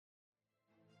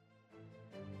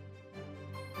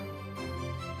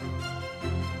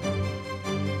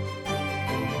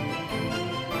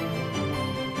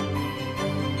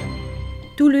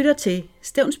Du lytter til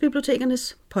Stevns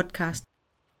Bibliotekernes podcast.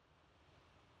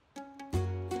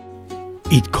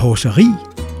 Et causeri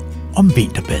om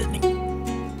vinterbadning.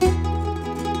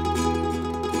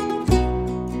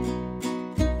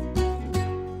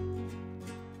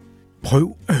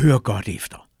 Prøv at høre godt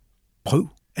efter. Prøv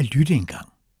at lytte engang.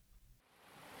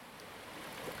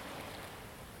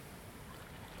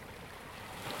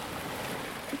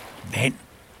 Vand,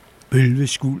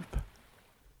 bølgeskvulp,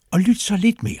 og lyt så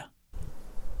lidt mere.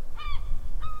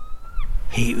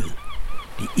 Havet,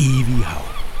 det evige hav,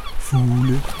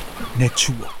 fugle,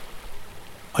 natur.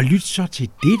 Og lyt så til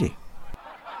dette.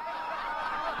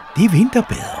 Det er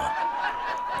vinterbadere.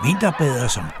 Vinterbadere,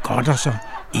 som godter sig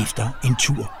efter en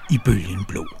tur i bølgen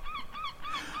blå.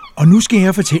 Og nu skal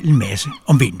jeg fortælle en masse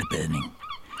om vinterbadning.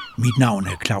 Mit navn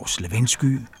er Klaus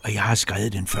Slavensky, og jeg har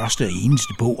skrevet den første og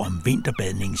eneste bog om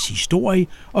vinterbadningens historie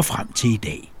og frem til i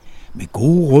dag. Med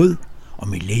gode råd og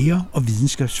med læger og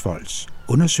videnskabsfolks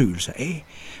undersøgelser af,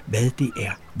 hvad det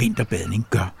er, vinterbadning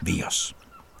gør ved os.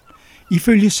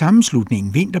 Ifølge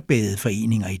sammenslutningen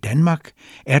Vinterbadeforeninger i Danmark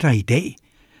er der i dag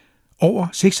over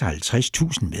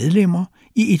 56.000 medlemmer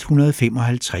i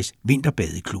 155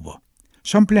 vinterbadeklubber,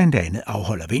 som blandt andet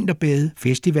afholder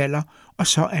vinterbadefestivaler, og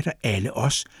så er der alle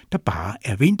os, der bare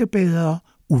er vinterbadere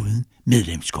uden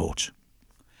medlemskort.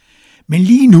 Men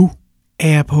lige nu er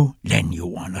jeg på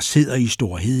landjorden og sidder i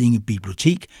Store Heddinge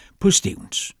Bibliotek på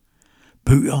Stevns.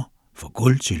 Bøger fra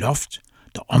gulv til loft,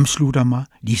 der omslutter mig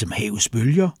ligesom havets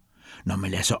bølger, når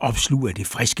man lader sig opsluge af det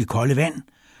friske kolde vand,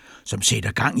 som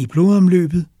sætter gang i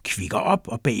blodomløbet, kvikker op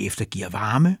og bagefter giver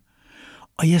varme.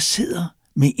 Og jeg sidder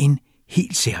med en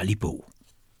helt særlig bog.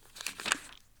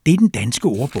 Det er den danske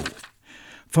ordbog.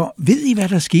 For ved I, hvad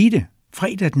der skete?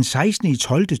 Fredag den 16.12.2016,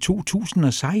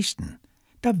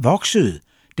 der voksede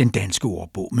den danske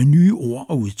ordbog med nye ord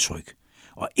og udtryk.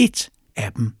 Og et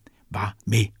af dem var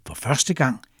med for første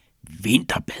gang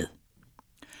vinterbad.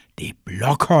 Det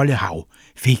blåkolde hav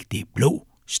fik det blå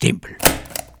stempel.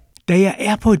 Da jeg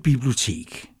er på et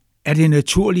bibliotek, er det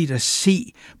naturligt at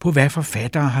se på, hvad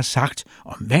forfattere har sagt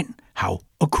om vand, hav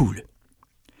og kulde.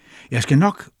 Jeg skal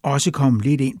nok også komme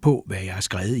lidt ind på, hvad jeg har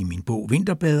skrevet i min bog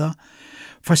Vinterbader,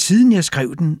 for siden jeg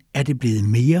skrev den, er det blevet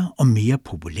mere og mere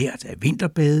populært at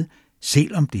vinterbade,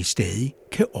 selvom det stadig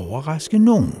kan overraske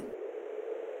nogen.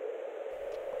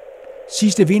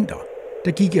 Sidste vinter,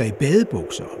 der gik jeg i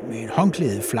badebukser med et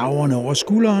håndklæde flagrende over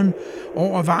skulderen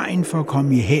over vejen for at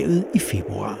komme i havet i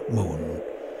februar måned.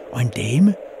 Og en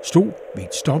dame stod ved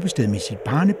et stoppested med sit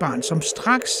barnebarn, som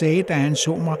straks sagde, da han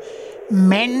så mig,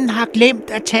 "Manden har glemt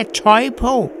at tage tøj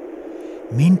på."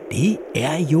 Men det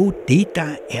er jo det,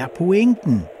 der er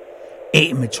pointen.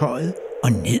 Af med tøjet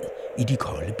og ned i de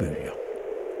kolde bølger.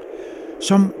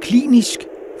 Som klinisk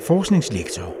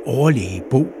forskningslektor overlæge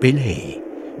Bo Bellhage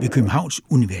ved Københavns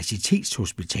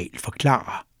Universitetshospital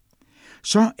forklarer,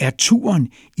 så er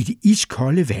turen i det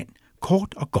iskolde vand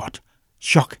kort og godt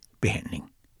chokbehandling.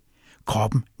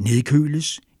 Kroppen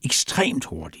nedkøles ekstremt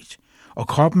hurtigt, og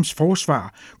kroppens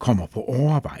forsvar kommer på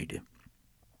overarbejde.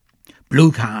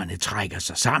 Blodkarrene trækker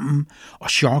sig sammen, og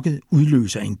chokket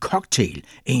udløser en cocktail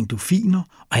af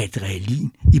endorfiner og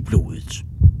adrenalin i blodet.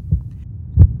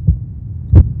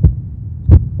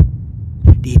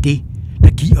 Det er det,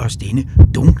 der giver os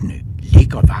denne dunkende,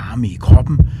 lækre varme i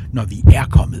kroppen, når vi er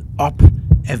kommet op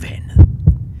af vandet.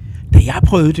 Da jeg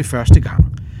prøvede det første gang,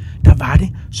 der var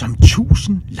det som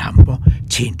 1000 lamper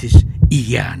tændtes i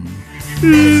hjernen.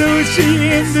 Lucy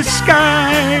in the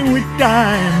sky with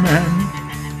diamond.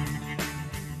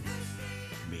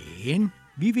 Men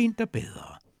vi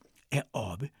vinterbadere er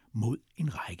oppe mod en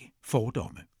række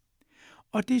fordomme.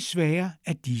 Og desværre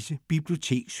er disse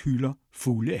bibliotekshylder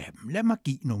fulde af dem. Lad mig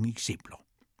give nogle eksempler.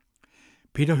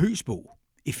 Peter Høgs bog,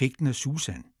 Effekten af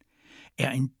Susan,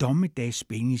 er en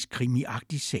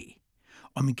dommedagsspændingskrimiagtig sag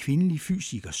om en kvindelig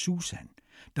fysiker, Susan,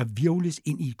 der hvirvles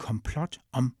ind i et komplot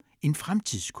om en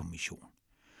fremtidskommission.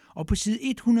 Og på side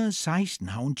 116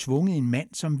 har hun tvunget en mand,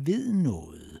 som ved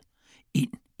noget,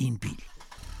 ind i en bil.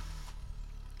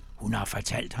 Hun har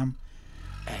fortalt ham,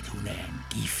 at hun er en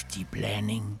giftig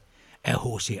blanding af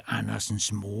H.C.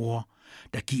 Andersens mor,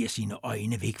 der giver sine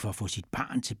øjne væk for at få sit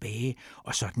barn tilbage,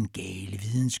 og så den gale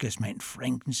videnskabsmand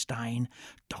Frankenstein,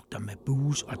 Dr.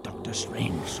 Mabuse og Dr.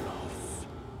 Strangelove.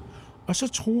 Og så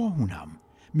tror hun ham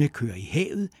med at køre i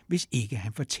havet, hvis ikke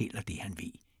han fortæller det, han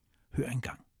ved. Hør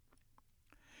engang.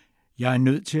 Jeg er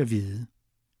nødt til at vide,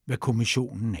 hvad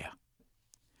kommissionen er.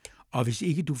 Og hvis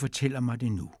ikke du fortæller mig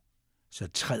det nu, så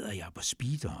træder jeg på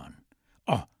speederen,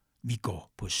 og vi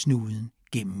går på snuden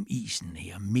gennem isen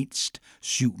her mindst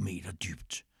 7 meter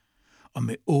dybt. Og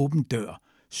med åben dør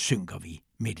synker vi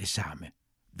med det samme.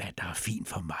 hvad der er fint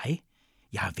for mig.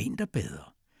 Jeg er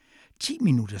vinterbader. 10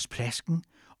 minutters plasken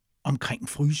omkring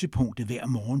frysepunktet hver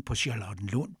morgen på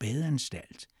Charlottenlund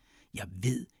badeanstalt. Jeg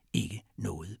ved ikke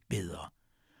noget bedre.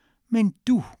 Men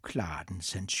du klarer den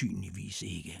sandsynligvis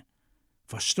ikke.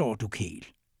 Forstår du, Kæl?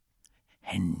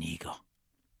 Han nikker.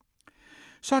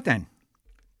 Sådan.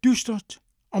 Dystert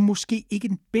og måske ikke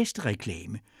den bedste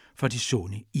reklame for det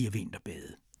sunde i at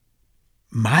vinterbade.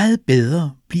 Meget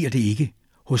bedre bliver det ikke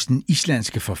hos den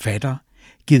islandske forfatter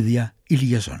Geir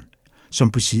Eliasson,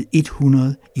 som på side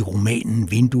 100 i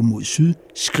romanen Vindue mod syd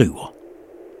skriver: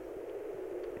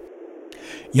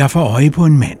 Jeg får øje på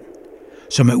en mand,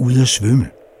 som er ude at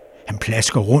svømme. Han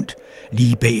plasker rundt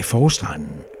lige bag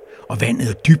forstranden, og vandet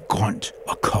er dybgrønt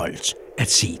og koldt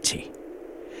at se til.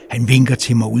 Han vinker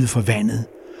til mig ude for vandet,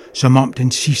 som om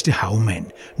den sidste havmand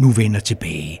nu vender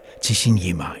tilbage til sin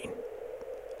hjemegn.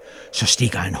 Så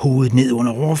stikker han hovedet ned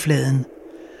under overfladen,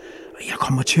 og jeg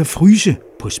kommer til at fryse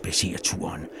på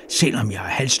spadsereturen, selvom jeg har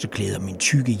halstørklæde og min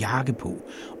tykke jakke på,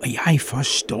 og jeg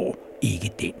forstår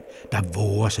ikke den, der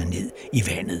våger sig ned i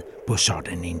vandet på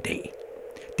sådan en dag.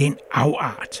 Den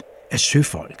afart af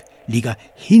søfolk ligger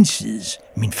hinsides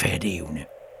min fatteevne.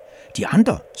 De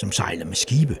andre, som sejler med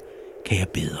skibe, kan jeg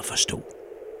bedre forstå.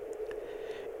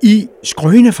 I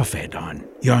skrøneforfatteren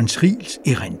Jørgen Riels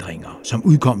erindringer, som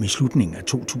udkom i slutningen af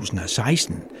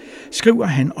 2016, skriver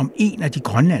han om en af de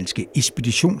grønlandske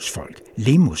ekspeditionsfolk,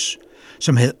 Lemus,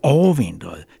 som havde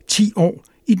overvintret 10 år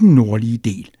i den nordlige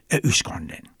del af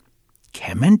Østgrønland.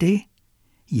 Kan man det?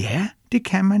 Ja, det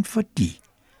kan man, fordi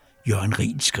Jørgen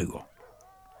Riels skriver: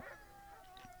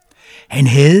 Han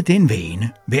havde den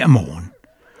vane hver morgen,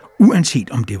 uanset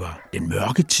om det var den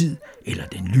mørke tid eller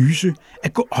den lyse,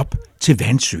 at gå op til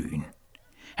vandsøen.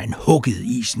 Han huggede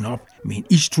isen op med en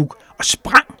istuk og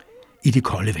sprang i det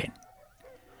kolde vand.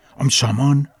 Om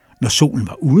sommeren, når solen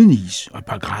var uden is og et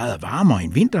par grader varmere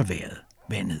end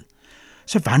vintervandet,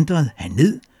 så vandrede han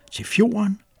ned til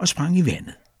fjorden og sprang i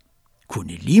vandet.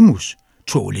 Kunne Lemus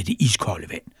tåle det iskolde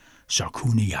vand, så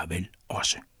kunne jeg vel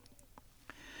også.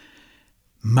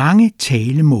 Mange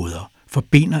talemåder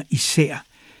forbinder især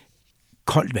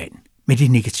koldt vand med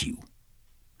det negative.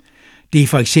 Det er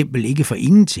for eksempel ikke for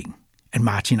ingenting, at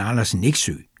Martin Andersen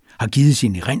Nexø har givet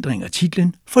sine erindringer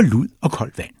titlen For lud og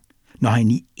koldt vand, når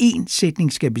han i én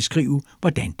sætning skal beskrive,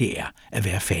 hvordan det er at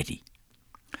være fattig.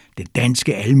 Den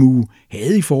danske almue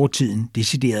havde i fortiden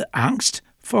decideret angst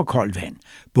for koldt vand,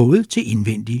 både til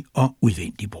indvendig og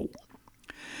udvendig brug.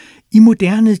 I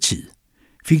moderne tid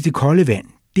fik det kolde vand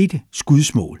dette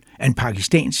skudsmål af en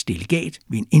pakistansk delegat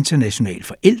ved en international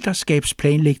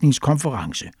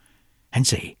forældreskabsplanlægningskonference. Han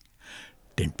sagde: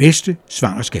 Den bedste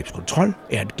svangerskabskontrol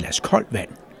er et glas koldt vand,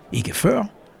 ikke før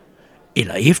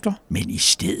eller efter, men i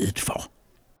stedet for.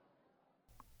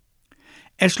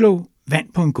 At slå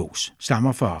vand på en gås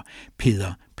stammer fra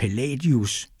Peder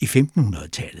Palladius i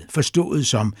 1500-tallet, forstået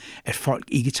som, at folk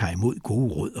ikke tager imod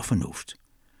gode råd og fornuft.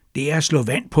 Det er at slå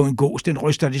vand på en gås, den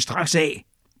ryster det straks af.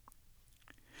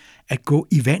 At gå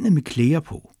i vandet med klæder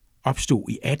på opstod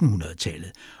i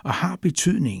 1800-tallet og har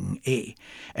betydningen af,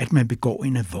 at man begår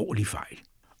en alvorlig fejl.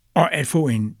 Og at få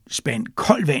en spand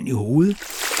koldt vand i hovedet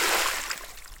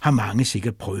har mange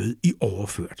sikkert prøvet i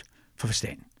overført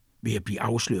forstand ved at blive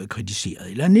afsløret,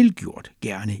 kritiseret eller nedgjort,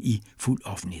 gerne i fuld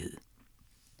offentlighed.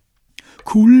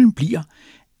 Kulden bliver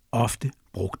ofte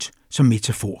brugt som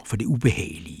metafor for det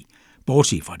ubehagelige.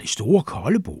 Bortset fra det store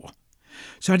koldebord,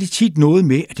 så er det tit noget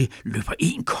med, at det løber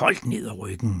en koldt ned ad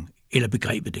ryggen, eller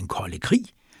begrebet den kolde krig,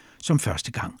 som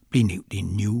første gang blev nævnt i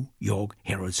New York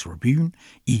Herald Tribune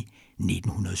i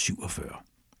 1947.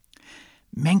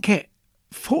 Man kan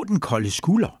få den kolde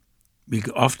skulder,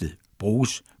 hvilket ofte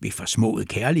bruges ved forsmået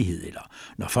kærlighed, eller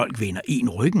når folk vender en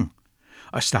ryggen,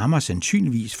 og stammer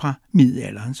sandsynligvis fra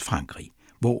middelalderens Frankrig,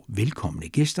 hvor velkomne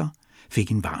gæster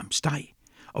fik en varm steg,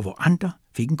 og hvor andre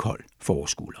fik en kold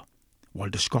forskulder.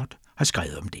 Walter Scott har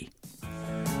skrevet om det.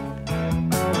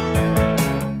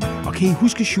 Og kan I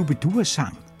huske Shubiduas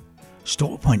sang?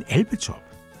 Står på en alpetop.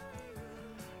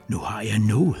 Nu har jeg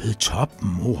nået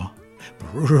toppen, mor.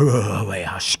 Brrr, hvor jeg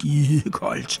har skide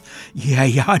koldt.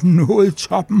 Ja, jeg har nået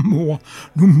toppen, mor.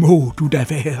 Nu må du da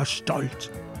være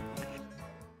stolt.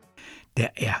 Der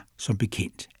er som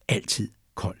bekendt altid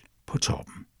koldt på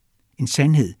toppen. En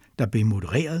sandhed, der blev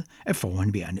modereret af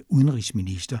forhenværende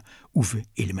udenrigsminister Uffe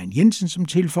Ellemann-Jensen, som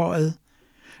tilføjede: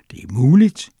 Det er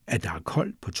muligt, at der er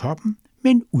koldt på toppen,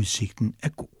 men udsigten er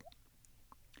god.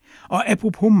 Og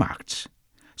apropos magt,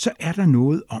 så er der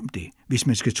noget om det, hvis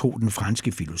man skal tro den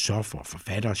franske filosof og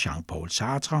forfatter Jean-Paul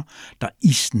Sartre, der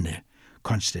isende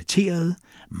konstaterede: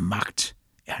 Magt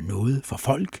er noget for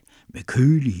folk med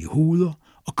kølige hoveder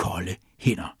og kolde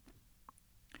hænder.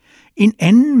 En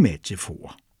anden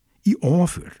metafor i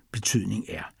overført betydning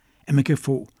er, at man kan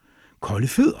få kolde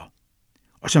fødder,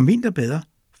 og som vinterbader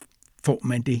får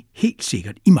man det helt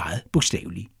sikkert i meget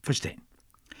bogstavelig forstand.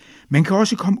 Man kan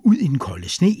også komme ud i den kolde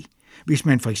sne, hvis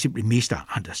man for eksempel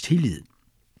mister andres tillid.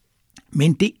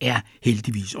 Men det er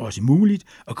heldigvis også muligt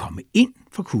at komme ind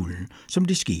for kulden, som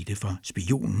det skete for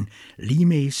spionen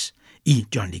Limes i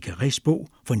John le Carrés bog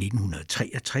fra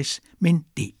 1963, men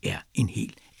det er en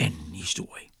helt anden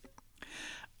historie.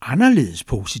 Anderledes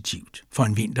positivt for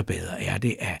en vinterbader er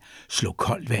det at slå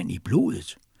koldt vand i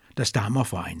blodet, der stammer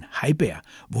fra en Heiberg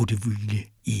vaudeville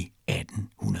i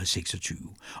 1826.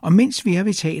 Og mens vi er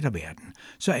ved teaterverdenen,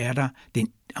 så er der den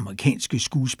amerikanske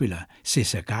skuespiller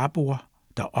Cesar Gabor,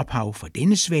 der ophav for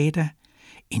denne svada,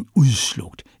 en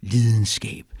udslugt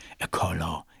lidenskab er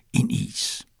koldere end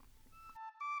is.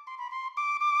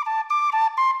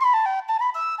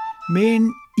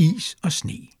 Men is og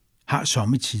sne har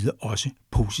sommetider også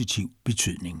positiv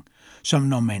betydning, som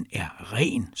når man er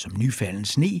ren som nyfalden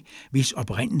sne, hvis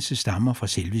oprindelse stammer fra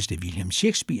selveste William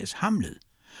Shakespeares Hamlet,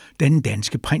 da den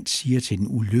danske prins siger til den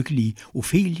ulykkelige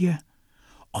Ophelia: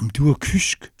 om du er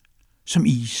kysk som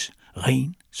is,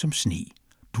 ren som sne,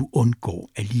 du undgår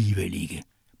alligevel ikke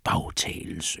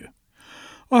bagtalelse.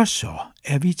 Og så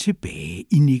er vi tilbage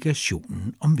i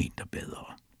negationen om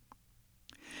vinterbadere.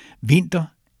 Vinter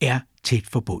er tæt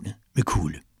forbundet med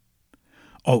kulde.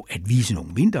 Og at vise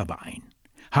nogle vintervejen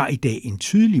har i dag en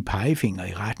tydelig pegefinger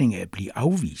i retning af at blive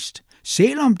afvist,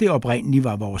 selvom det oprindeligt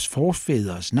var vores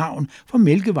forfædres navn for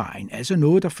Mælkevejen, altså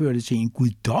noget, der førte til en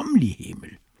guddommelig himmel.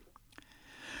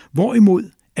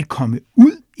 Hvorimod at komme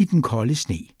ud i den kolde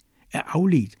sne er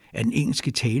afledt af den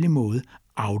engelske talemåde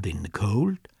out in the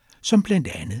cold, som blandt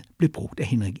andet blev brugt af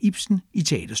Henrik Ibsen i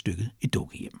teaterstykket Et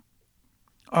dukkehjem.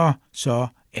 Og så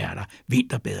er der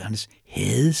vinterbadernes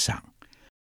hadesang.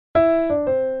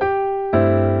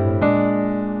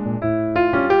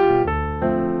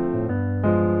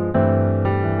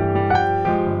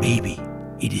 Baby,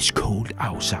 it is cold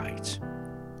outside.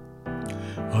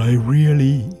 I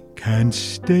really can't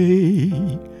stay.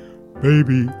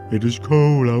 Baby, it is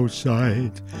cold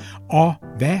outside. Og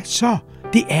hvad så?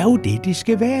 Det er jo det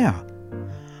skal være.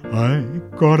 I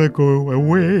gotta go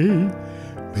away.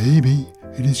 Baby,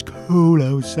 it is cold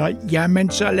outside. Jamen,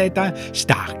 så lad dig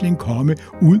staklen komme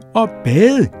ud og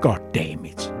bade,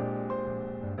 goddammit.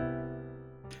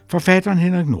 Forfatteren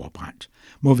Henrik Nordbrandt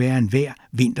må være enhver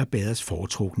vinterbaders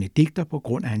foretrukne digter på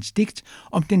grund af hans digt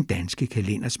om den danske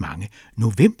kalenders mange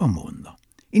novembermåneder.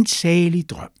 En salig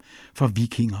drøm for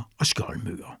vikinger og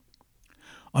skjoldmøer.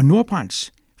 Og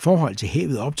Nordbrandts forhold til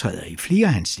havet optræder i flere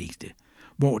af hans digte,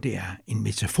 hvor det er en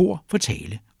metafor for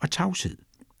tale og tavshed.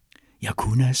 Jeg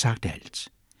kunne have sagt alt,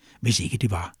 hvis ikke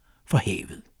det var for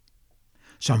havet.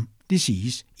 Som det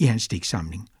siges i hans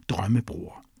digtsamling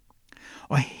Drømmebroer.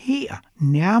 Og her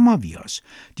nærmer vi os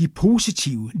de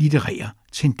positive litterære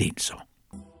tendenser.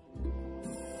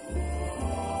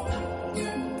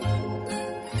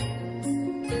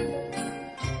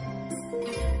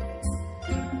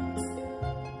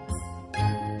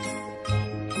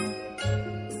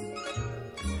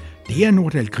 Det er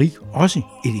Nordahl Grieg også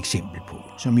et eksempel på,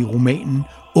 som i romanen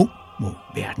Ung må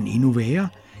verden endnu være,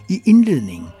 i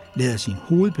indledningen lader sin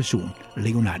hovedperson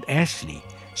Leonard Ashley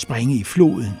springe i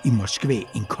floden i Moskva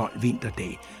en kold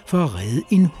vinterdag for at redde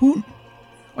en hund.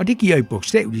 Og det giver i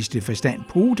bogstaveligste forstand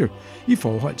pote i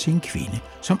forhold til en kvinde,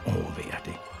 som overværer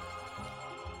det.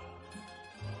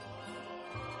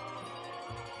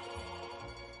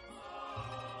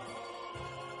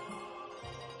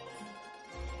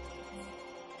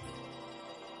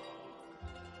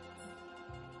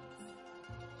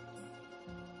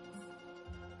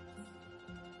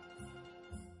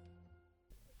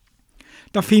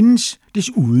 Der findes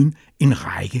desuden en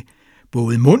række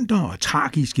både muntre og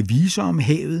tragiske viser om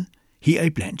havet,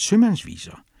 heriblandt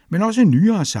sømandsviser, men også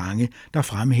nyere sange, der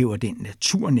fremhæver den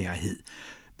naturnærhed,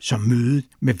 som mødet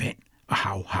med vand og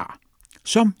hav har.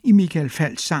 Som i Michael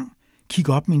Falks sang Kig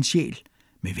op min sjæl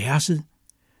med verset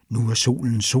Nu er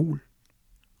solen sol,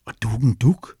 og dukken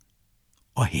duk,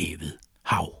 og havet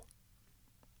hav.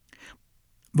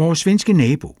 Vores svenske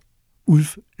nabo,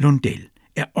 Ulf Lundell,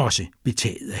 er også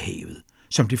betaget af havet,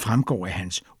 som det fremgår af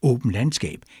hans åben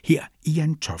landskab her i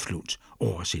Jan Toftlunds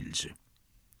oversættelse.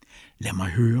 Lad mig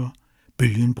høre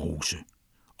bølgen bruse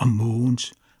og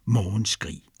mågens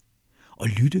morgenskrig og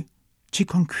lytte til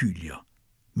konkylier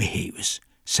med havets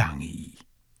sange i.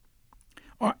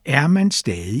 Og er man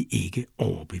stadig ikke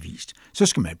overbevist, så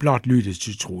skal man blot lytte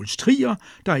til Troels Trier,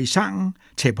 der i sangen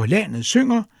Tag på landet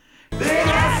synger: Det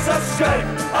er så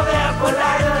skønt at være på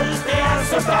landet, det er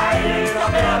så dejligt at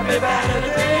være ved vandet.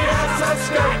 Det er så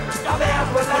skønt at være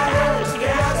på landet. Det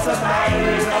er så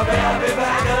dejligt at være ved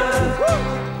vandet.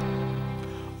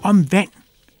 Om vand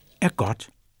er godt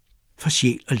for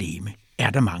sjæl og legeme, er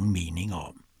der mange meninger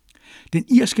om. Den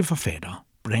irske forfatter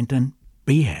Brendan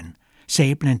Behan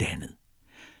sagde blandt andet: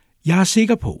 "Jeg er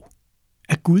sikker på,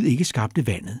 at Gud ikke skabte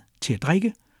vandet til at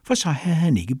drikke, for så havde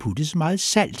han ikke puttet så meget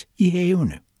salt i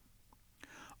havene."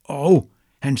 Og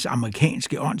hans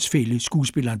amerikanske åndsfælle,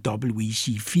 skuespilleren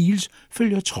W.C. Fields,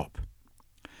 følger trop.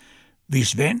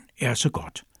 "Hvis vand er så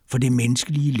godt for det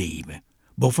menneskelige leve,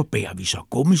 hvorfor bærer vi så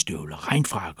gummistøvler,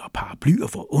 regnfrakker og paraplyer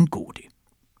for at undgå det?"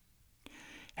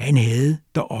 Han havde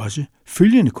der også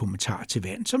følgende kommentar til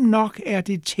vand, som nok er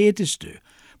det tætteste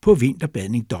på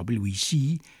vinterbadning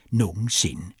W.C.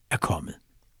 nogensinde er kommet.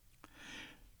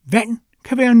 "Vand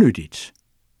kan være nyttigt.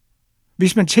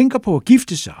 Hvis man tænker på at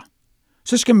gifte sig,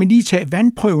 så skal man lige tage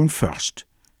vandprøven først.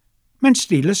 Man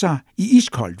stiller sig i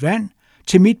iskoldt vand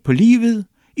til midt på livet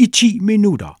i 10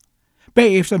 minutter.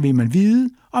 Bagefter vil man vide,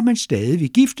 om man stadig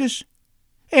vil giftes,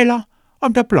 eller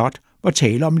om der blot var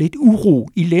tale om lidt uro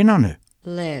i lænderne."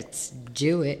 Let's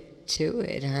do it to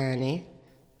it, honey.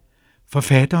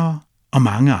 Forfattere og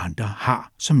mange andre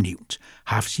har, som nævnt,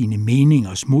 haft sine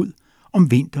meningers mod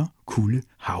om vinter, kulde,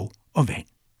 hav og vand.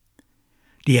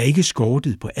 Det er ikke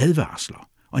skortet på advarsler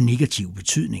og negative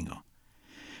betydninger,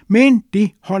 men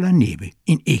det holder næppe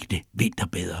en ægte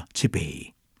vinterbader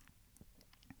tilbage.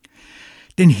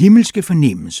 Den himmelske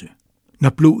fornemmelse, når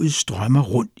blodet strømmer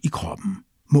rundt i kroppen,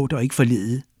 må dog ikke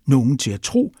forlede nogen til at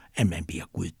tro, at man bliver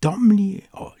guddommelig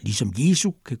og ligesom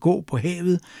Jesus kan gå på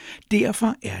havet.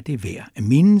 Derfor er det værd at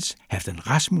mindes Halfdan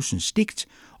Rasmussens digt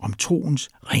om troens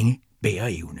ringe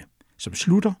bæreevne, som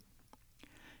slutter: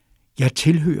 "Jeg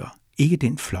tilhører ikke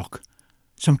den flok,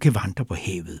 som kan vandre på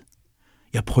havet.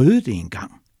 Jeg prøvede det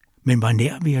engang, men var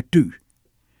nær ved at dø.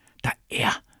 Der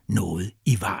er noget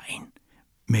i vejen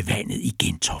med vandet i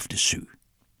Gentofte Sø."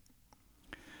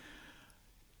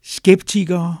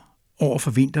 Skeptikere over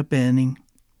for vinterbadning,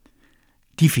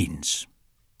 de findes.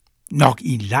 Nok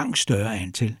i en langt større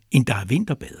antal, end der er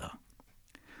vinterbadere.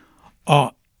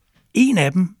 Og en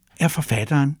af dem er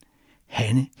forfatteren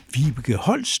Hanne-Vibeke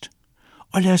Holst.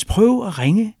 Og lad os prøve at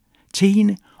ringe til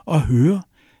hende og høre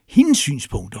hendes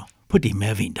synspunkter på det med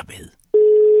at vinterbade.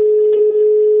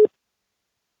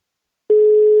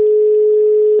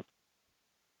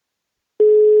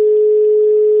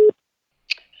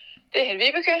 Det er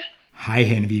Hanne-Vibeke. Hej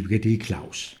Hanne-Vibeke, det er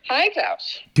Klaus. Hej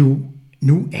Klaus.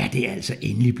 Nu er det altså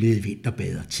endelig blevet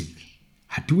vinterbadertid.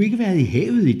 Har du ikke været i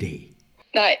havet i dag?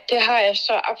 Nej, det har jeg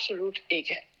så absolut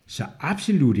ikke. Så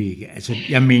absolut ikke. Altså,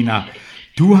 jeg mener,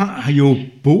 du har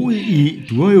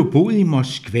jo boet i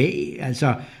Moskva,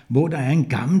 altså, hvor der er en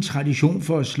gammel tradition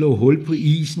for at slå hul på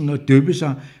isen og dyppe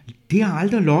sig. Det har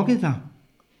aldrig lokket dig?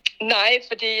 Nej,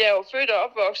 fordi jeg er jo født og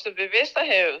opvokset ved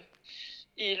Vesterhavet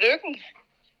i Løkken.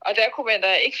 Og der kunne man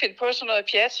da ikke finde på sådan noget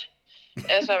pjat.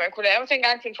 Altså, man kunne nærmest ikke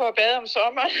engang finde på at bade om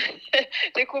sommeren.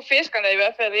 Det kunne fiskerne i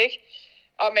hvert fald ikke.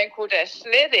 Og man kunne da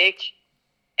slet ikke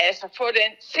få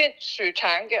den sindssyge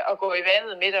tanke at gå i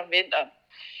vandet midt om vinteren.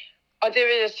 Og det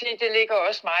vil jeg sige, det ligger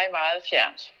også meget, meget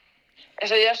fjernt.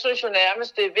 Altså, jeg synes jo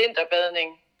nærmest, det er vinterbadning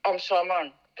om sommeren,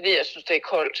 fordi jeg synes, det er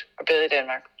koldt at bade i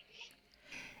Danmark.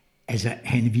 Altså,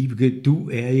 Hanne-Vibeke, du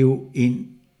er jo en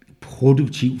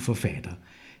produktiv forfatter.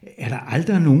 Er der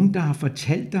aldrig nogen, der har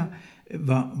fortalt dig,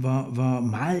 hvor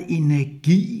meget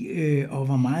energi og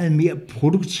hvor meget mere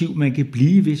produktiv man kan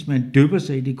blive, hvis man dypper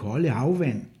sig i det kolde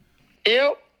havvand?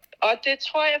 Jo, og det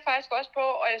tror jeg faktisk også på,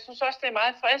 og jeg synes også, det er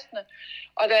meget fristende.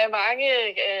 Og der er mange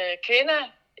kvinder,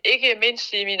 ikke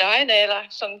mindst i min egen alder,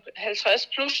 sådan 50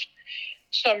 plus,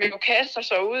 som jo kaster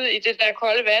sig ud i det der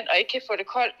kolde vand og ikke kan få det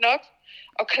koldt nok,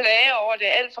 og klager over, det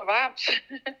er alt for varmt.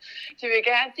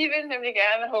 De vil nemlig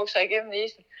gerne hugge sig igennem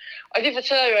isen. Og de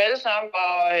fortæller jo alle sammen,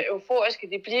 hvor euforiske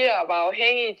de bliver, og hvor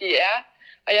afhængige de er.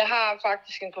 Og jeg har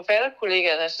faktisk en forfatterkollega,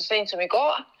 der så sent som i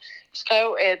går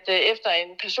skrev, at efter en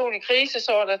personlig krise,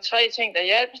 så var der 3 ting, der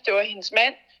hjalp. Det var hendes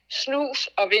mand, snus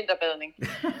og vinterbadning.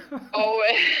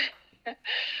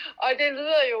 Og det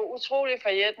lyder jo utroligt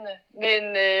forjættende, men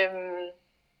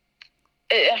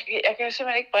jeg kan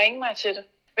simpelthen ikke bringe mig til det.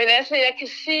 Men altså, jeg kan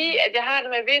sige, at jeg har det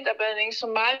med vinterbadning som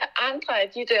mange andre af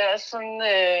de der sådan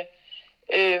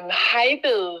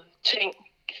hypede ting.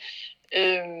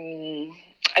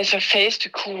 Altså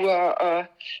fastekur og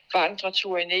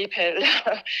vandretur i Nepal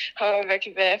og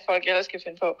hvad folk ellers skal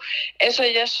finde på. Altså,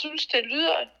 jeg synes, det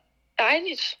lyder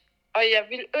dejligt, og jeg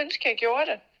ville ønske, at jeg gjorde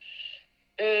det.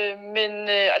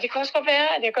 Og det kan også godt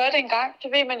være, at jeg gør det engang.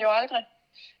 Det ved man jo aldrig.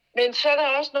 Men så er der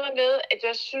også noget med, at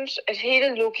jeg synes, at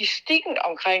hele logistikken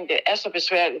omkring det er så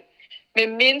besværligt. Med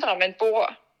mindre man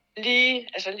bor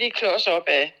lige klods op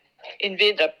af en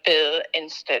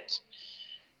vinterbadeanstalt.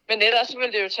 Men ellers så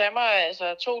vil det jo tage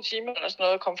mig 2 timer eller sådan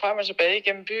noget, komme frem og tilbage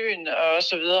gennem byen og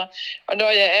så videre. Og når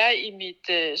jeg er i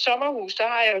mit sommerhus, der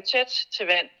har jeg jo tæt til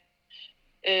vand.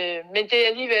 Men det er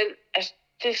alligevel,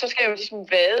 så skal jeg jo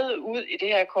ligesom vade ud i det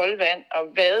her kolde vand og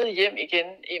vade hjem igen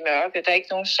i mørket. Der er ikke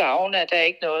nogen sauna, der er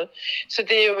ikke noget. Så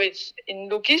det er jo en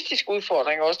logistisk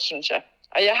udfordring også, synes jeg.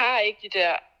 Og jeg har ikke de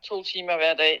der 2 timer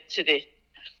hver dag til det.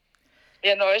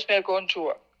 Jeg nøjes med at gå en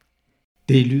tur.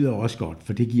 Det lyder også godt,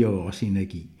 for det giver jo også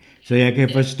energi. Så jeg kan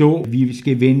forstå, at vi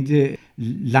skal vente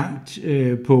langt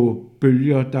på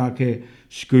bølger, der kan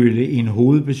skylle en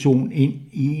hovedperson ind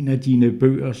i en af dine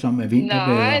bøger, som er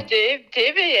vinterbader. Nej, det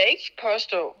vil jeg ikke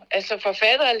påstå. Altså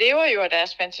forfattere lever jo af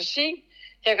deres fantasi.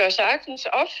 Jeg kan jo sagtens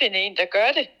opfinde en, der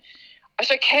gør det. Og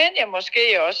så kan jeg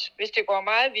måske også, hvis det går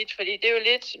meget vidt, fordi det er jo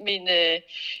lidt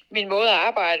min måde at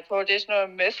arbejde på, det er sådan noget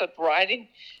method writing,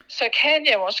 så kan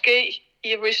jeg måske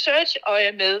i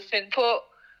research-øje med finde på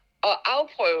at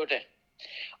afprøve det.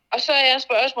 Og så er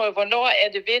spørgsmålet, hvornår er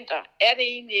det vinter? Er det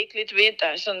egentlig ikke lidt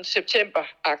vinter, sådan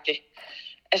september-agtigt?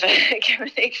 Altså, kan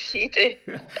man ikke sige det?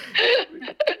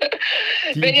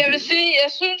 Men jeg vil sige,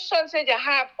 jeg synes sådan set, jeg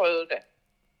har prøvet det.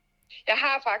 Jeg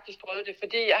har faktisk prøvet det,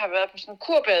 fordi jeg har været på sådan en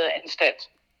kurbadeanstalt,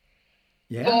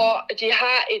 hvor de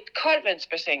har et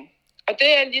koldvandsbassin. Og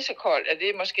det er lige så koldt, at det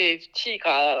er måske 10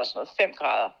 grader eller sådan noget, 5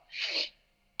 grader.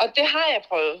 Og det har jeg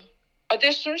prøvet. Og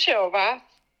det synes jeg jo var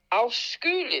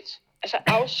afskyeligt. Altså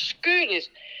afskyeligt.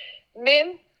 Men,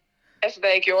 da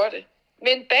jeg gjorde det.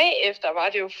 Men bagefter var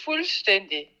det jo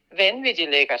fuldstændig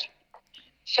vanvittigt lækkert.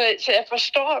 Så jeg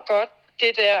forstår godt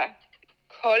det der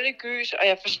kolde gys, og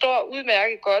jeg forstår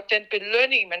udmærket godt den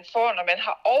belønning, man får, når man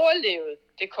har overlevet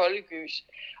det kolde gys.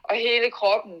 Og hele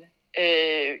kroppen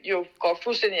jo går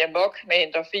fuldstændig amok med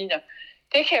endorfiner.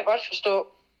 Det kan jeg godt forstå.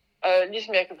 Og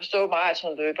ligesom jeg kan forstå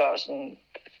maratonløber og sådan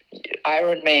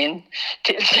Ironman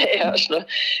deltager og sådan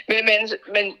noget.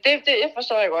 Men det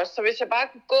forstår jeg godt. Så hvis jeg bare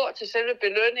kunne gå til selve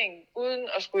belønningen, uden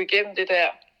at skulle igennem det der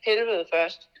helvede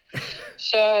først,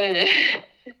 så...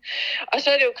 Og så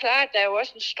er det jo klart, at der er jo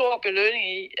også en stor belønning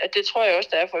i, og det tror jeg også,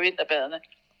 der er for vinterbaderne,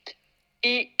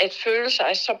 i at føle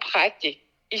sig så prægtig,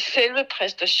 i selve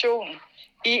præstationen,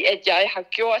 i at jeg har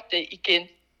gjort det igen.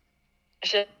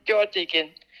 Altså, jeg har gjort det igen.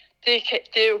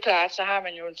 Det er jo klart, så har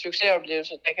man jo en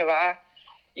succesoplevelse, der kan vare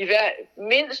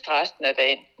mindst resten af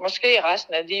dagen. Måske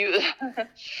resten af livet.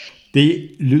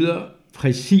 Det lyder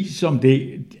præcis som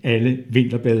det, alle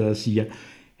vinterbadere siger.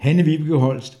 Hanne-Vibeke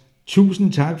Holst,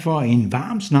 tusind tak for en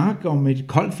varm snak om et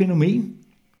koldt fænomen.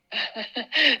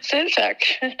 Selv tak.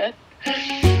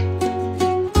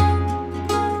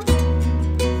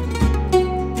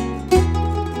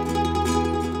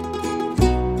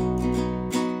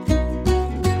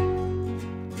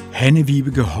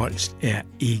 Hanne-Vibeke Holst er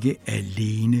ikke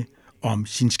alene om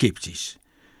sin skepsis.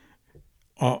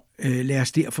 Og lad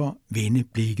os derfor vende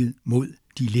blikket mod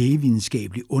de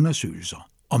lægevidenskabelige undersøgelser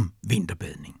om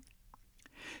vinterbadning.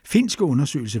 Finske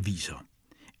undersøgelser viser,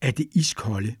 at det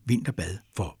iskolde vinterbad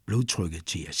får blodtrykket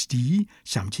til at stige,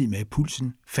 samtidig med at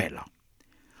pulsen falder.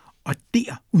 Og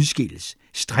der udskilles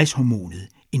stresshormonet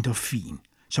endorfin,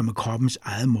 som er kroppens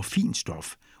eget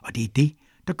morfinstof, og det er det,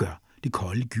 der gør det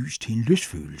kolde gys til en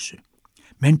lystfølelse.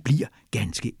 Man bliver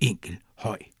ganske enkelt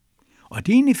høj. Og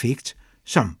det er en effekt,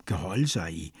 som kan holde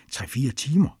sig i 3-4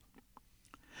 timer.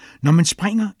 Når man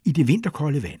springer i det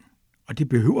vinterkolde vand, og det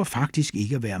behøver faktisk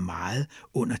ikke at være meget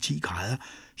under 10 grader,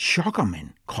 chokker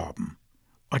man kroppen,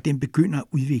 og den begynder at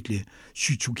udvikle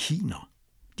cytokiner.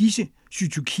 Disse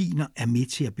cytokiner er med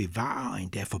til at bevare og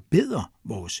endda forbedre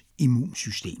vores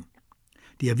immunsystem.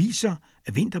 Det har vist sig,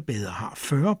 at vinterbadere har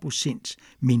 40%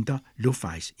 mindre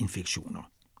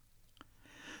luftvejsinfektioner.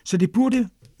 Så det burde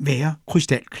være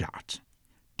krystalklart.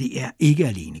 Det er ikke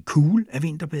alene cool at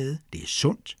vinterbade, det er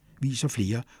sundt, viser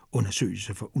flere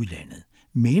undersøgelser fra udlandet.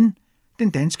 Men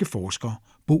den danske forsker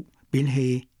Bo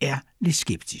Belhage er lidt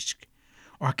skeptisk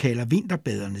og kalder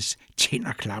vinterbadernes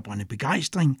tænderklaprende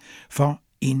begejstring for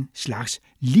en slags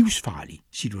livsfarlig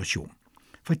situation,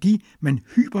 fordi man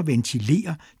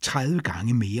hyperventilerer 30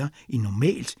 gange mere end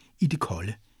normalt i det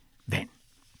kolde vand.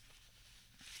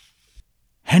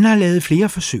 Han har lavet flere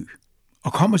forsøg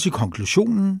og kommer til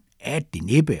konklusionen, at det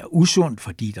næppe er usundt,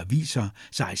 fordi der viser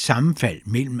sig et sammenfald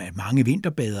mellem, at mange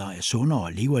vinterbadere er sundere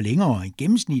og lever længere end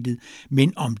gennemsnittet,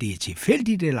 men om det er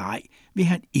tilfældigt eller ej, vil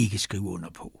han ikke skrive under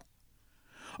på.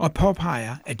 Og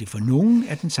påpeger, at det for nogen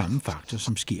er den samme faktor,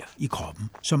 som sker i kroppen,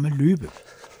 som at løbe.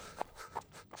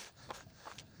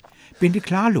 Bente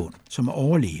Klarlund som er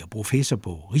overlæge og professor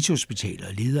på Rigshospitalet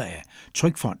og leder af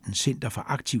Trygfondens Center for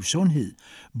Aktiv Sundhed,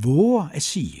 våger at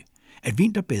sige, at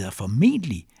vinterbader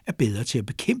formentlig er bedre til at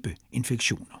bekæmpe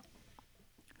infektioner.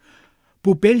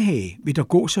 Bo Bellhage vil der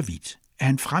gå så vidt, at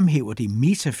han fremhæver det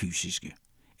metafysiske,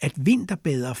 at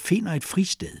vinterbadere finder et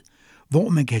fristed, hvor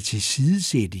man kan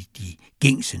tilsidesætte de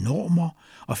gængse normer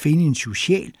og finde en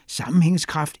social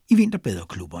sammenhængskraft i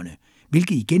vinterbaderklubberne,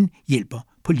 hvilket igen hjælper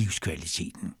på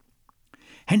livskvaliteten.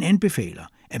 Han anbefaler,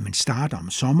 at man starter om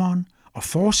sommeren og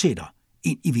fortsætter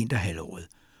ind i vinterhalvåret,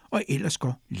 og ellers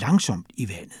går langsomt i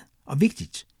vandet. Og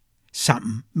vigtigt,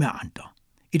 sammen med andre.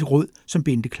 Et råd, som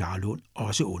Bente Klarlund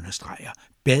også understreger.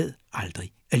 Bad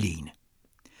aldrig alene.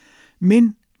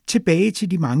 Men tilbage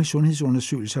til de mange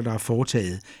sundhedsundersøgelser, der er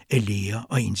foretaget af læger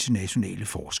og internationale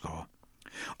forskere.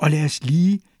 Og lad os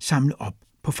lige samle op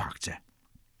på fakta.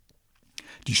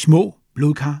 De små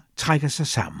blodkar trækker sig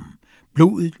sammen.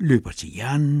 Blodet løber til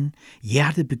hjernen,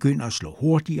 hjertet begynder at slå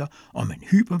hurtigere, og man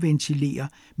hyperventilerer,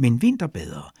 men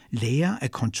vinterbadere lærer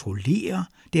at kontrollere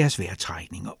deres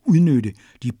vejrtrækning og udnytte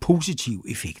de positive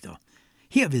effekter.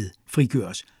 Herved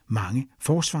frigøres mange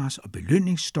forsvars- og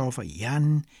belønningsstoffer i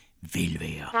hjernen,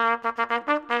 velvære.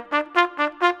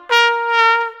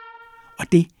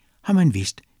 Og det har man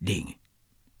vidst længe.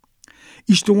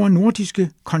 I Store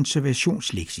Nordiske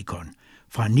Konservationsleksikon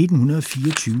fra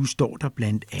 1924 står der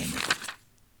blandt andet: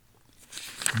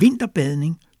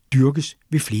 vinterbadning dyrkes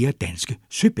ved flere danske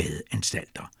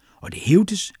søbadeanstalter, og det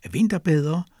hævdes af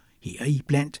vinterbadere,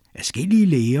 heriblandt forskellige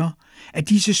læger, at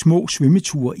disse små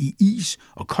svømmeture i is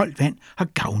og koldt vand har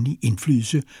gavnlig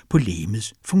indflydelse på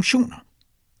legemets funktioner.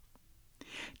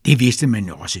 Det vidste man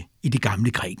også i det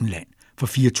gamle Grækenland for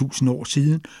 4.000 år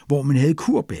siden, hvor man havde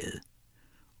kurbade.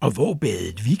 Og hvor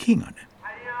badede vikingerne?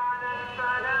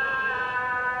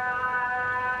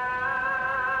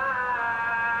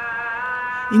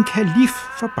 En kalif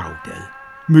fra Bagdad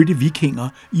mødte vikinger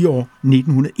i år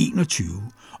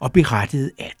 1921 og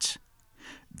berettede, at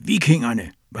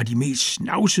vikingerne var de mest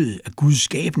snavsede af Guds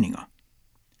skabninger.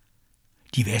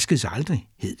 De vaskede sig aldrig,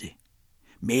 hed det.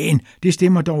 Men det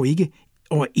stemmer dog ikke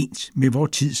overens med vor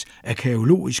tids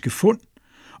arkæologiske fund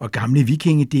og gamle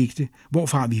vikingedigte,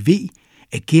 hvorfra vi ved,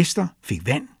 at gæster fik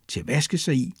vand til at vaske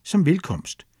sig i som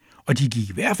velkomst, og de gik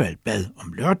i hvert fald bad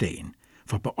om lørdagen,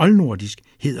 for på oldnordisk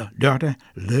hedder lørdag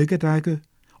løgadage,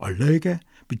 og løga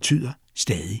betyder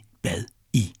stadig bad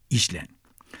i Island.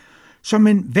 Så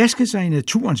man vaskede sig i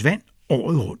naturens vand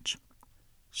året rundt.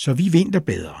 Så vi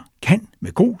vinterbadere kan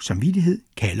med god samvittighed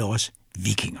kalde os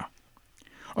vikinger.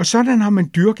 Og sådan har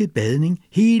man dyrket badning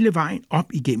hele vejen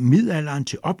op igennem middelalderen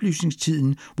til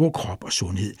oplysningstiden, hvor krop og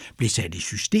sundhed blev sat i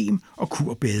system, og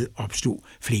kurbade opstod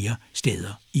flere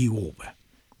steder i Europa.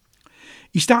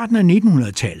 I starten af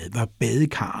 1900-tallet var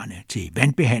badekarrene til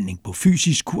vandbehandling på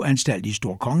fysisk kuranstalt i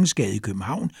Stor Kongensgade i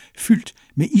København fyldt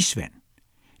med isvand.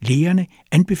 Lægerne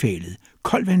anbefalede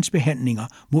koldvandsbehandlinger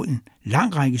mod en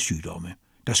lang række sygdomme,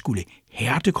 der skulle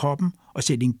hærde kroppen og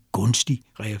sætte en gunstig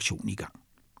reaktion i gang.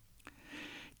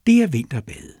 Det at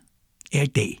vinterbade er i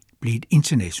dag blevet et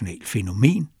internationalt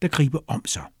fænomen, der griber om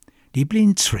sig. Det er blevet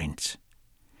en trend.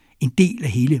 En del af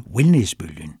hele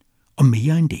wellnessbølgen, og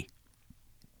mere end det.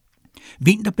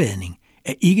 Vinterbadning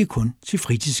er ikke kun til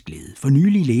fritidsglæde. For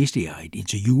nylig læste jeg et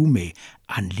interview med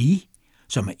An Lee,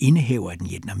 som er indehaver af den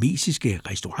vietnamesiske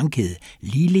restaurantkæde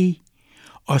Lille,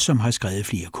 og som har skrevet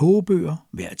flere kogebøger,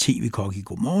 været tv-kok i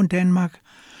Godmorgen Danmark,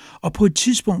 og på et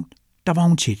tidspunkt, der var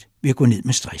hun tæt ved at gå ned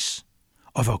med stress.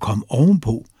 Og for at komme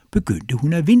ovenpå, begyndte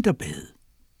hun at vinterbade.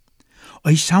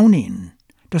 Og i saunaen,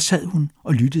 der sad hun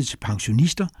og lyttede til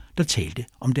pensionister, der talte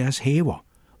om deres haver.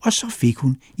 Og så fik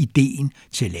hun ideen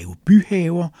til at lave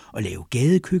byhaver og lave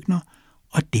gadekøkkener,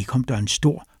 og det kom der en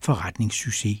stor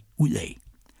forretningssucces ud af.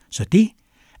 Så det,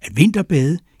 at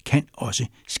vinterbade, kan også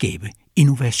skabe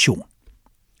innovation.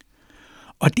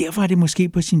 Og derfor er det måske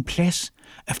på sin plads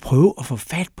at prøve at få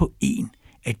fat på en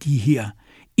af de her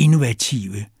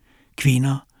innovative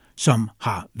kvinder, som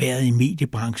har været i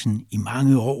mediebranchen i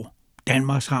mange år.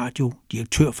 Danmarks Radio,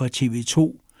 direktør for TV2,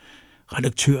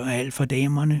 redaktør af Alt for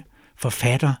damerne,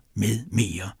 forfatter med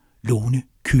mere, Lone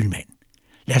Kühlmann.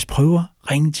 Lad os prøve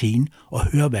at ringe til hende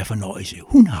og høre, hvad fornøjelse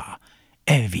hun har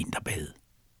af vinterbade.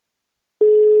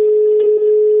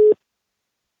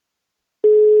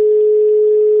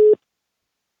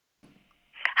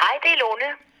 Hej, det er Lone.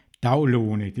 Dag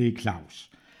Lone, det er Klaus.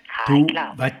 Hej,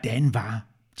 Klaus. Hvordan var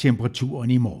temperaturen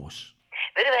i morges?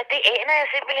 Ved du hvad, det aner jeg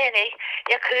simpelthen ikke.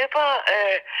 Jeg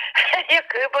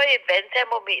køber et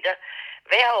vandtermometer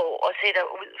hver år og sætter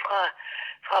ud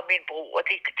fra min bro, og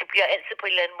det bliver altid på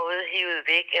en eller anden måde hævet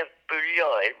væk af bølger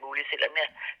og alt muligt, selvom jeg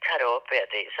tager op hver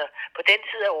dag, så på den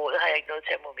tid af året har jeg ikke noget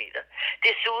termometer.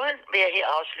 Desuden vil jeg her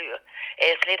afsløre, at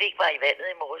jeg slet ikke var i vandet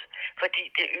i morges, fordi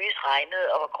det regnede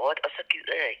og var gråt, og så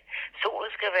gider jeg ikke.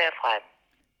 Solen skal være frem.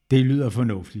 Det lyder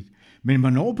fornuftigt. Men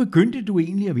hvornår begyndte du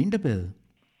egentlig at vinterbade?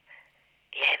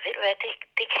 Ja, ved du hvad,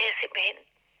 det kan jeg simpelthen.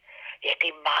 Ja, det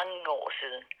er mange år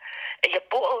siden. Jeg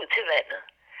bor ud til vandet,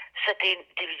 så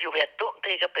det ville jo være dumt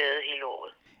ikke at bade hele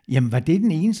året. Jamen, var det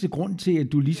den eneste grund til, at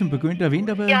du ligesom begyndte at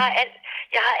vinterbade?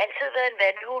 Jeg har altid været en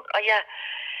vandhund, og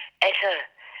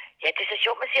det er så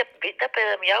sjovt, man siger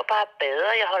vinterbader, men jeg er jo bare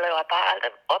bader, jeg holder jo bare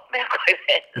aldrig op med at gå i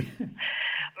vandet.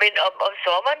 Men om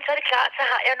sommeren, så er det klart, så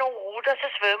har jeg nogle ruter, så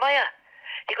svømmer jeg.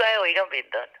 Det gør jeg jo ikke om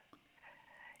vinteren.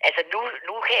 Altså,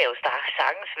 nu kan jeg jo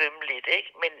sagtens svømme lidt, ikke?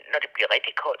 Men når det bliver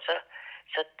rigtig koldt,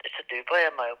 så døber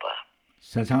jeg mig jo bare.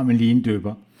 Så tager man lige en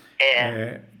døber. Ja.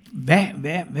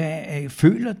 Hvad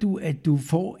føler du, at du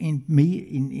får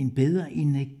en bedre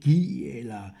energi,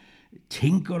 eller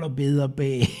tænker du bedre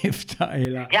bagefter?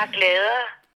 Eller? Jeg er gladere.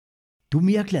 Du er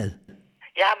mere glad?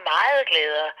 Jeg er meget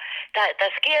gladere. Der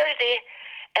sker jo det.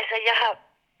 Altså,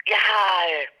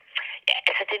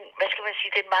 hvad skal man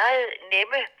sige, den meget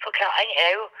nemme forklaring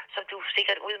er jo, som du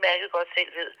sikkert udmærket godt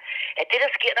selv ved, at det,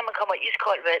 der sker, når man kommer i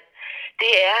iskoldt vand,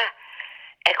 det er,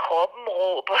 at kroppen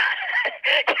råber,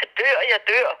 jeg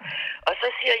dør, og så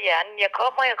siger hjernen, jeg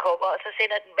kommer, og så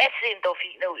sender den masse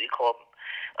endorfiner ud i kroppen.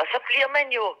 Og så bliver man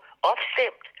jo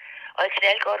opstemt og i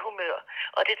knaldgodt humør,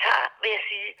 og det tager, vil jeg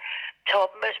sige,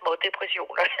 toppen af små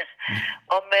depressioner.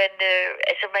 Og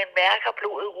man mærker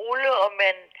blodet rulle,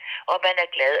 og man er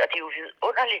glad, og det er jo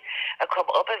vidunderligt at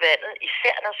komme op af vandet,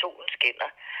 især når solen skinner,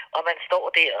 og man står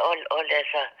der og lader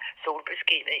sig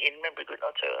solbeskinne, inden man begynder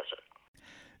at tørre sig.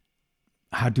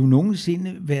 Har du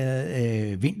nogensinde været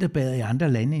vinterbader i andre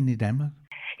lande end i Danmark?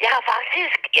 Jeg har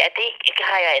faktisk, det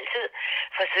har jeg altid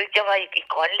forsøgt. Jeg var i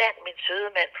Grønland, min søde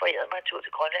mand forærede mig en tur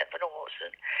til Grønland for nogle år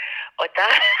siden. Og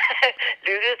der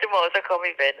lykkedes det mig også at komme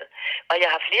i vandet. Og jeg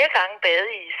har flere gange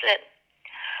badet i Island.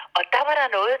 Og der var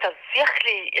der noget, der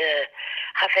virkelig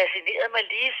har fascineret mig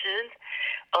lige siden.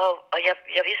 Og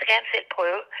jeg vil så gerne selv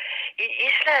prøve. I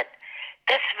Island,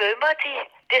 der svømmer de.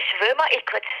 Det svømmer et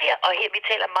kvarter, og her vi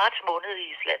taler marts måned i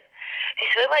Island. De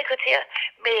svømmer et kvarter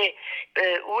med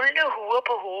uldne huer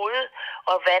på hovedet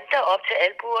og vanter op til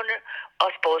albuerne og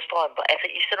sportstrømper. Altså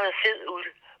i sådan noget fed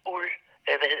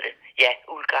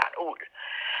uldgarn, uld.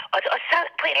 Og så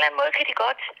på en eller anden måde kan de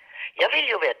godt. Jeg ville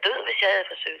jo være død, hvis jeg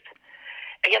havde forsøgt.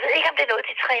 Jeg ved ikke, om det er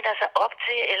noget, de træner sig op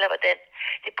til, eller hvordan.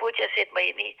 Det burde jeg sætte mig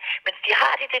ind i. Men de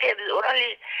har det der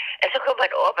vidunderlige, at så kommer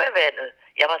man op af vandet.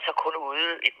 Jeg var så kun ude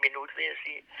et minut, vil jeg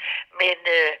sige. Men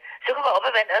så kommer man op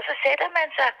af vandet, og så sætter man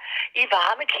sig i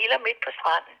varme kilder midt på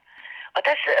stranden. Og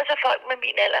der sidder så folk med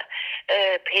min alder,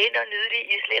 pæne og nydelige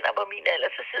islænder på min alder,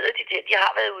 så sidder de der, de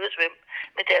har været ude at svømme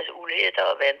med deres uldhætter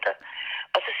og vanter.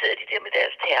 Og så sidder de der med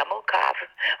deres termokaffe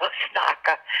og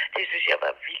snakker. Det synes jeg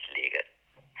var vildt lækkert.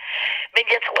 Men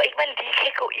jeg tror ikke, man lige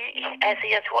kan gå i. Altså,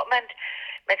 jeg tror,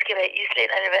 man skal være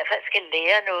islænder, eller i hvert fald skal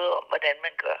lære noget om, hvordan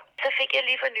man gør. Så fik jeg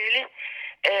lige for nylig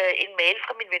en mail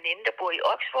fra min veninde, der bor i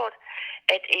Oxford,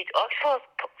 at et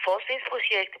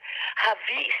Oxford-forskningsprojekt har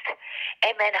vist,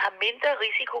 at man har mindre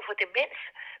risiko for demens,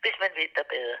 hvis man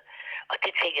vinterbader. Og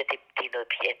det tænker jeg, det er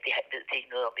noget pjat, det ved det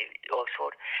ikke noget om i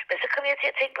Oxford. Men så kom jeg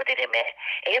til at tænke på det der med,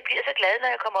 at jeg bliver så glad, når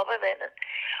jeg kommer op af vandet.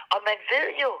 Og man ved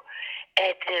jo,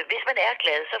 at hvis man er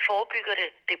glad, så forebygger det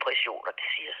depressioner, det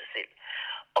siger sig selv.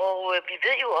 Og vi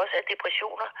ved jo også, at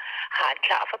depressioner har en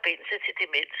klar forbindelse til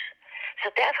demens. Så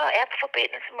derfor er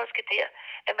forbindelsen måske der,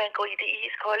 at man går i det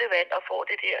iskolde vand og får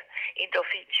det der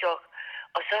endorfinchok.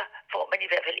 Og så får man i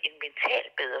hvert fald en mental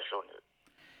bedre sundhed.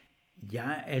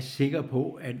 Jeg er sikker på,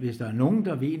 at hvis der er nogen,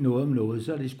 der ved noget om noget, så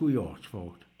er det sgu i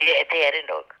Oxford. Ja, det er det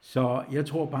nok. Så jeg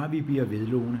tror bare, vi bliver ved,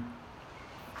 Lone.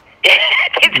 Ja,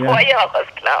 det tror jeg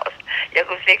også, Klaus. Jeg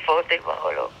kunne slet ikke forestille mig at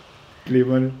holde op.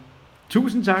 Glimrende.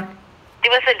 Tusind tak. Det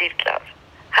var så lidt, Klaus.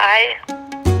 Hej.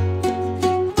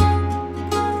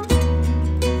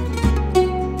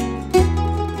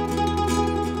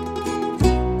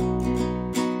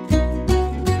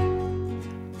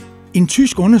 En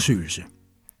tysk undersøgelse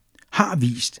har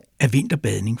vist, at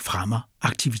vinterbadning fremmer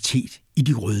aktivitet i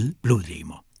de røde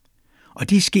blodlegemer. Og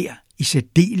det sker i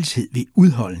særdeleshed ved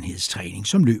udholdenhedstræning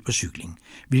som løb og cykling,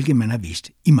 hvilket man har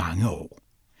vidst i mange år.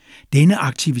 Denne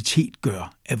aktivitet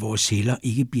gør, at vores celler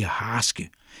ikke bliver harske,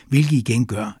 hvilket igen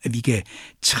gør, at vi kan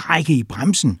trække i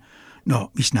bremsen,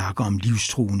 når vi snakker om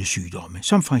livstruende sygdomme,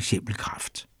 som for eksempel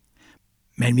kræft.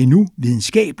 Man vil nu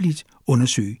videnskabeligt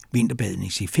undersøge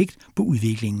vinterbadningens effekt på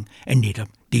udviklingen af netop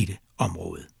dette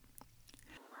område.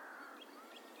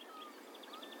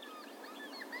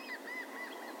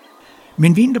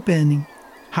 Men vinterbadning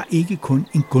har ikke kun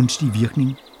en gunstig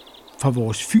virkning for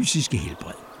vores fysiske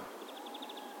helbred.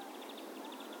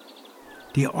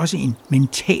 Det er også en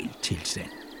mental tilstand.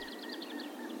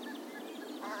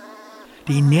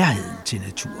 Det er nærheden til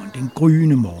naturen, den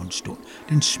gryende morgenstund,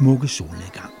 den smukke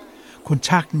solnedgang,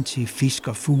 kontakten til fisk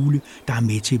og fugle, der er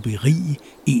med til at berige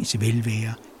ens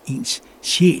velvære, ens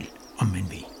sjæl, om man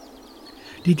vil.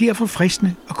 Det er derfor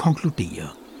fristende at konkludere.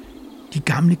 De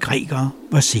gamle grækere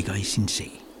var sikre i sin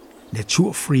sag.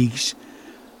 Naturfreaks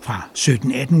fra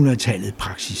 1700-1800-tallet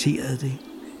praktiserede det.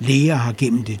 Læger har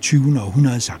gennem det 20.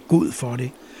 århundrede sagt god for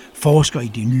det. Forskere i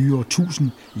det nye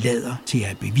årtusind lader til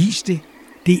at bevise det.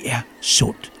 Det er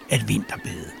sundt at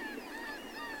vinterbade.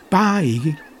 Bare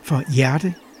ikke for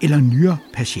hjerte- eller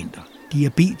nyrepatienter,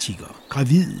 diabetikere,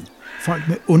 gravide, folk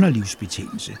med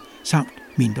underlivsbetændelse samt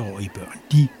mindreårige børn.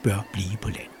 De bør blive på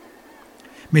land.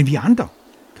 Men vi andre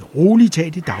kan roligt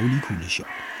tage det daglige kuldechok,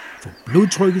 få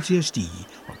blodtrykket til at stige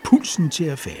og pulsen til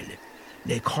at falde.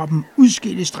 Lad kroppen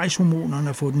udskille stresshormonerne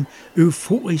og få den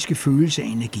euforiske følelse af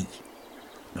energi.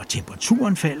 Når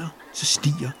temperaturen falder, så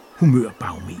stiger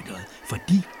humørbarometeret,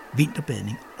 fordi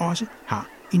vinterbadning også har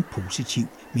en positiv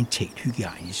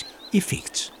mentalhygiejnisk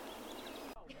effekt.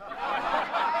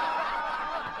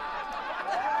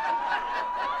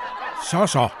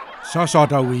 Så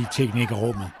derude i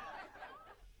teknikerrummet.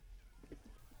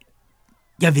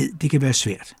 Jeg ved, det kan være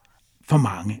svært for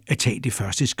mange at tage det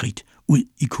første skridt ud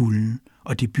i kulden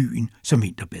og debuten som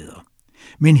vinterbader.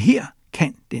 Men her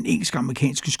kan den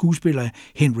engelsk-amerikanske skuespiller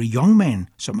Henry Youngman,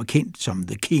 som er kendt som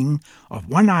The King of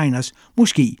One-Liners,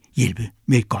 måske hjælpe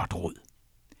med et godt råd.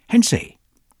 Han sagde: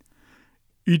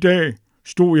 I dag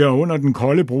stod jeg under den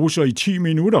kolde bruser i 10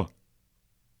 minutter.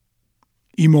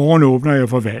 I morgen åbner jeg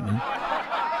for vandet.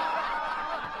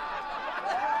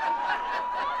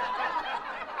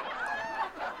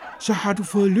 Så har du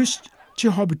fået lyst til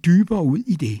at hoppe dybere ud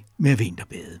i det med at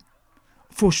vinterbade.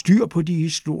 Få styr på de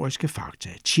historiske fakta,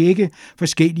 tjekke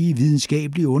forskellige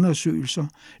videnskabelige undersøgelser,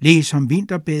 læse om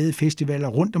vinterbadefestivaler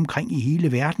rundt omkring i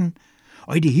hele verden,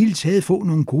 og i det hele taget få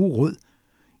nogle gode råd.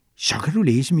 Så kan du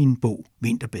læse min bog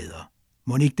Vinterbader.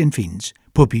 Må ikke den findes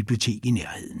på bibliotek i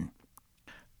nærheden.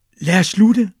 Lad os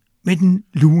slutte med den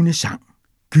lune sang,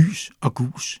 Gys og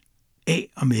Gus, af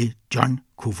og med John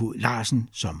Kofod Larsen,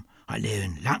 som har lavet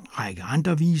en lang række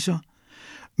andre viser,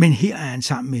 men her er han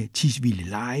sammen med Tisvilde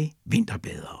Leje,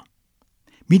 Vinterbader.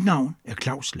 Mit navn er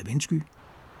Klaus Slavensky.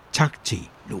 Tak til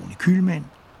Lone Kühlmann,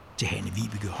 til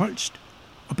Hanne-Vibeke Holst,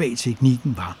 og bag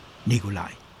teknikken var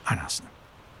Nikolaj Andersen.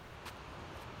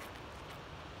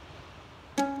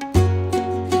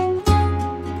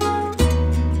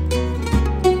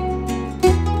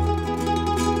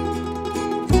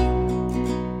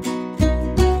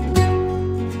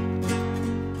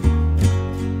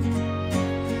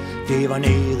 Det var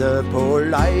nede på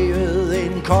lejet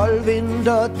en kold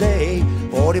vinterdag,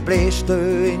 hvor det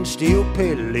blæste en stiv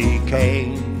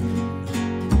pelikan.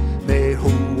 Med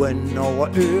huen over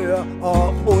øre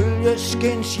og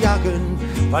olieskinsjakken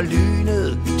var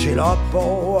lynet til op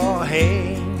over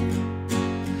hagen.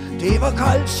 Det var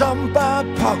koldt som bare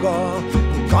pokker,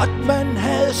 godt man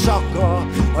havde sokker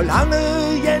og lange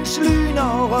Jens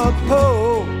lynere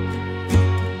på.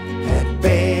 At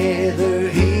bade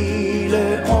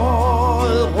hele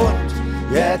året rundt,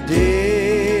 ja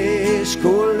det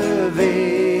skulle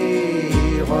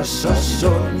være så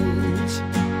sundt.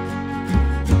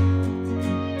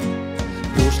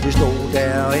 Pludselig stod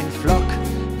der en flok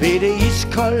ved det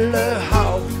iskolde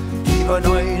hav. De var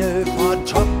nøgne fra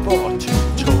top og til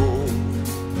tå.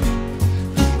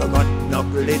 De var godt nok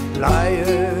lidt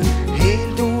blege,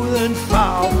 helt uden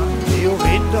farve. Det er jo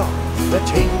vinter, hvad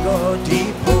tænker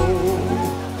de på?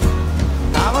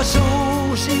 Der var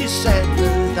sus i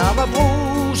sandet, der var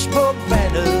brus på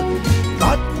vandet.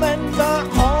 Godt man var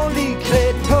ordentligt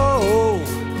klædt på.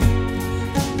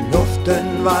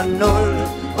 Luften var 0,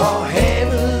 og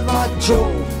havet var 2.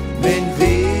 Men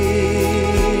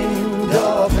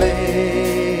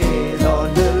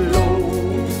vinterbaderne lå.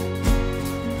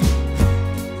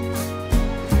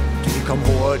 De kom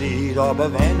hurtigt op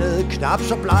af vandet, knap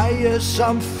så blege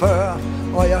som før.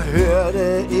 Og jeg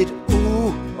hørte et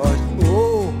og et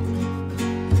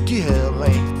De havde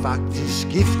rent faktisk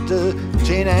skiftet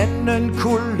til en anden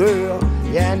kulør.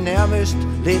 Ja, nærmest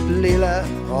lidt lilla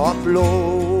og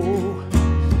blå.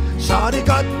 Så er det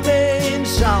godt med en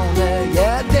sauna,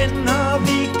 ja, den har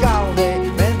vi gavn af.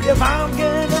 Man bliver varm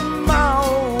gennem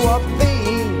marv og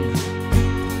ben.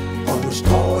 Og nu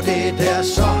står det der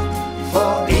så,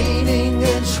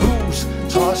 foreningens hus,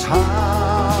 trods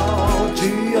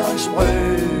havdyrens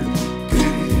brøl,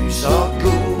 gys og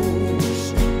gus.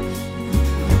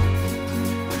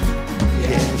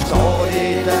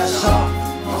 det der så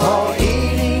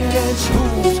foreningens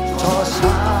hus, trods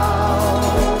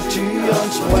havtyrens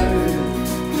brød,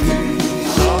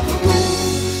 lys og gus.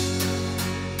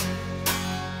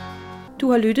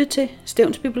 Du har lyttet til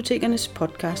Stevns Bibliotekernes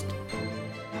podcast.